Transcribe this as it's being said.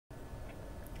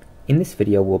In this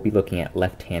video, we'll be looking at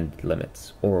left-handed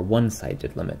limits, or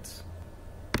one-sided limits.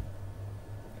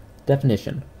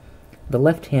 Definition. The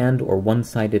left-hand or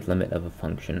one-sided limit of a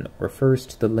function refers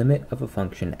to the limit of a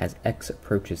function as x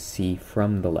approaches c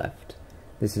from the left.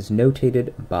 This is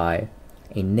notated by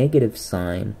a negative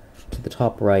sign to the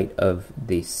top right of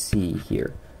the c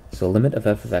here. So limit of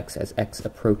f of x as x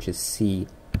approaches c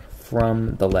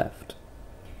from the left.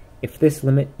 If this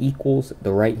limit equals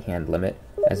the right-hand limit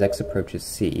as x approaches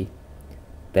c,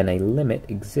 then a limit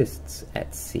exists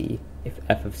at c if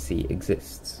f of c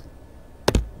exists.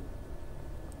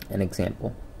 An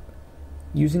example.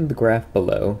 Using the graph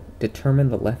below, determine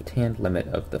the left-hand limit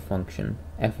of the function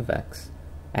f of x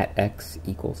at x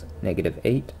equals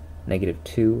 -8,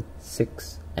 -2,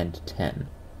 6, and 10.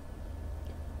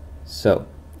 So,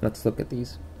 let's look at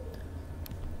these.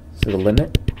 So the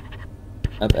limit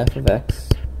of f of x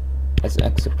as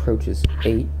x approaches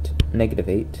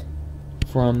 -8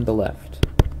 from the left.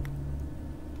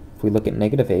 If we look at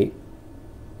 -8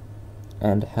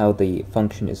 and how the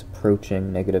function is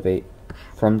approaching -8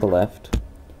 from the left,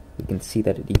 we can see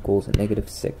that it equals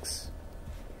 -6.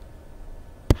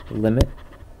 The limit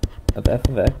of f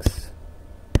of x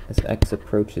as x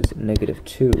approaches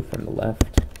 -2 from the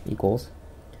left equals,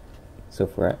 so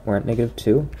if we're at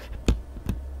 -2,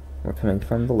 we're coming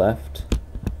from the left,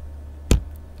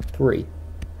 3.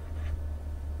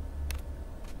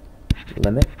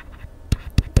 Limit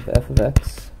of f of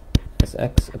x as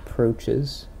x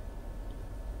approaches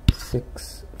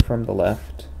 6 from the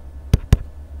left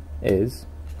is,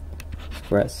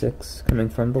 we're at 6 coming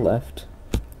from the left,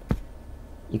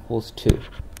 equals 2.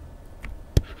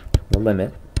 The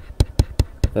limit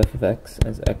of f of x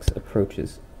as x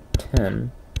approaches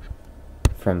 10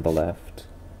 from the left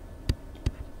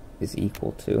is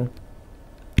equal to,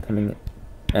 coming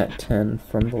at 10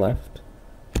 from the left,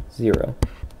 0.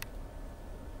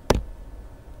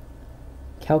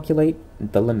 Calculate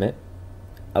the limit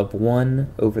of 1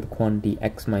 over the quantity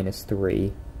x minus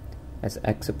 3 as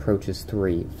x approaches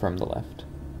 3 from the left.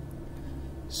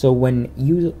 So when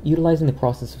utilizing the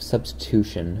process of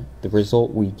substitution, the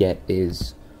result we get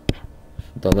is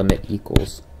the limit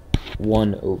equals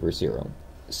 1 over 0.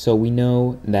 So we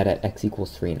know that at x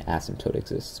equals 3 an asymptote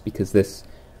exists, because this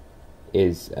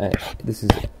is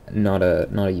not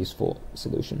a useful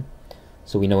solution.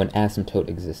 So we know an asymptote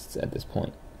exists at this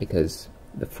point, because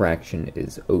the fraction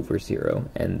is over 0,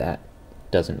 and that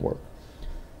doesn't work.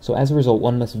 So as a result,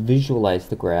 one must visualize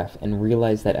the graph and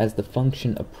realize that as the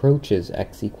function approaches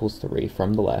x equals 3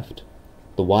 from the left,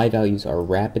 the y values are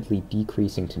rapidly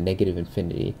decreasing to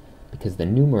 -infinity, because the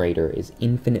numerator is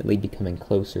infinitely becoming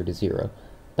closer to 0,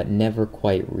 but never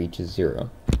quite reaches 0.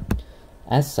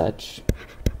 As such,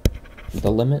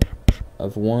 the limit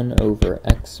of 1 over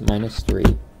x minus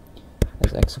 3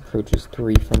 as x approaches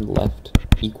 3 from the left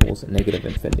equals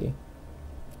 -infinity.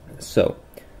 So,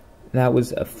 that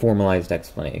was a formalized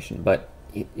explanation, but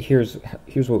here's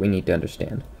what we need to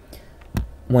understand.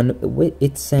 When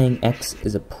it's saying x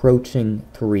is approaching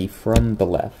 3 from the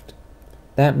left,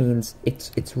 that means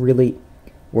it's really,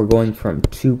 we're going from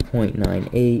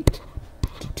 2.98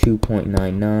 to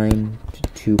 2.99 to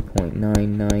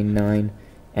 2.999,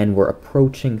 and we're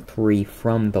approaching 3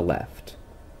 from the left.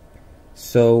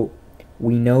 So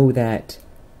we know that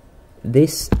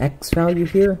this x value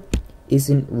here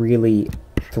isn't really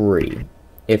 3.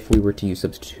 If we were to use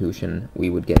substitution, we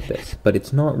would get this, but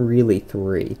it's not really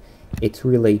 3. It's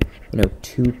really,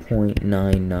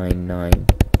 2.999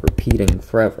 repeating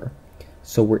forever.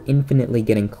 So we're infinitely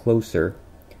getting closer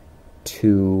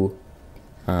to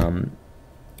an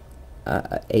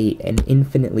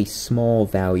infinitely small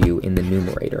value in the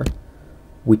numerator,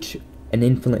 which an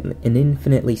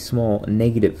infinitely small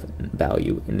negative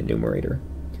value in the numerator.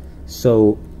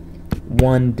 So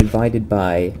 1 divided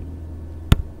by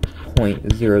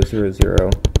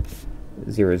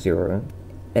 0.00000,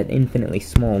 an infinitely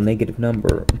small negative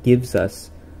number, gives us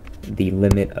the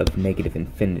limit of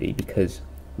 -infinity, because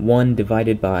 1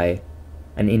 divided by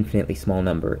an infinitely small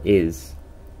number is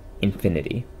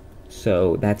infinity.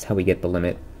 So that's how we get the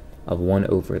limit of 1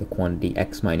 over the quantity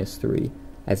x minus 3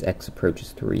 as x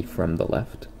approaches 3 from the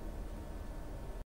left.